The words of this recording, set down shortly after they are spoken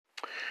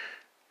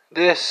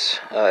This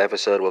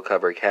episode will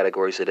cover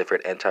categories of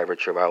different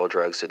antiretroviral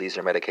drugs. So these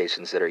are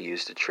medications that are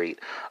used to treat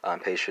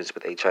patients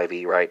with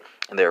HIV, right?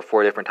 And there are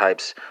four different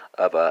types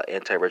of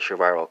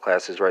antiretroviral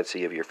classes, right? So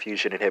you have your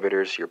fusion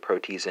inhibitors, your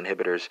protease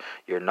inhibitors,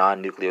 your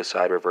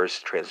non-nucleoside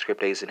reverse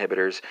transcriptase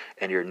inhibitors,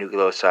 and your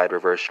nucleoside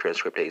reverse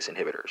transcriptase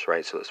inhibitors,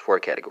 right? So there's four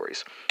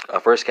categories.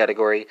 First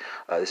category,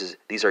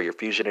 these are your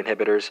fusion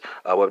inhibitors.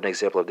 What would an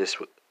example of this?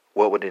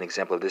 What would an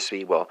example of this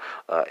be? Well,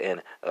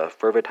 in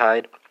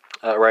Fervitide.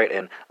 Right,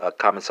 and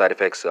common side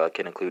effects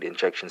can include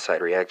injection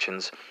site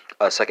reactions.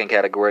 Second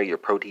category, your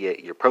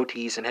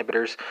protease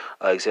inhibitors.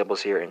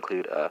 Examples here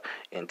include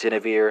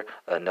Entecavir,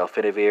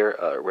 Nelfinavir,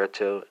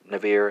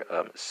 Ritonavir,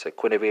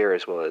 Sequinavir,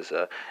 as well as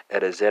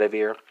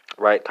Etazidavir.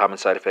 Right, common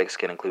side effects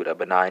can include a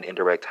benign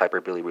indirect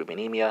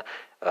hyperbilirubinemia,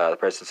 the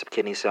presence of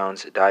kidney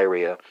stones,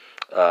 diarrhea,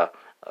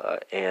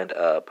 and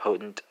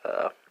potent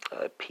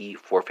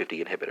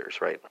P450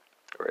 inhibitors. Right,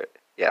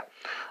 yeah.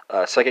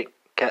 Second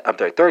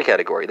third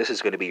category. This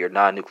is going to be your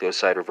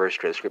non-nucleoside reverse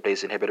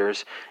transcriptase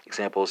inhibitors.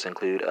 Examples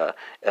include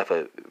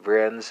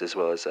efavirenz as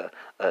well as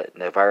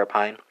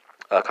nevirapine.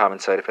 Common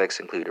side effects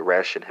include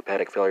rash and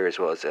hepatic failure, as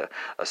well as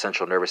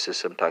central nervous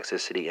system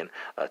toxicity and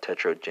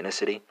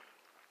tetrogenicity.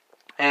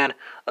 And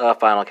a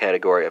final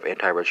category of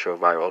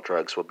antiretroviral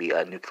drugs will be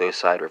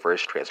nucleoside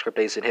reverse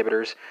transcriptase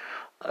inhibitors.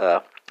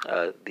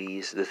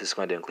 This is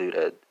going to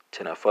include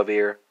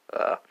tenofovir,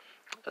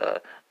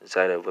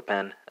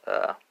 Xidovapen,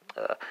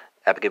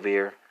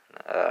 Abacavir,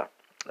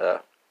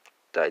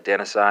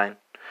 Didanosine,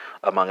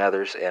 among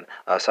others. And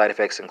side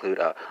effects include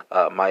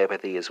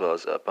myopathy as well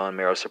as bone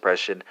marrow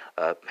suppression,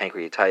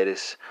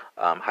 pancreatitis,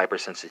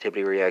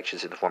 hypersensitivity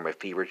reactions in the form of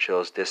fever,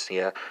 chills,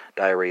 dyspnea,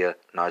 diarrhea,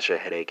 nausea,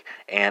 headache,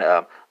 and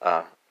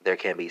there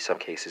can be some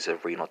cases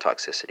of renal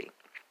toxicity.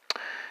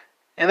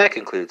 And that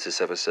concludes this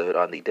episode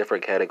on the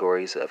different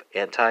categories of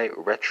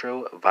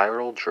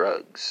antiretroviral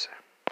drugs.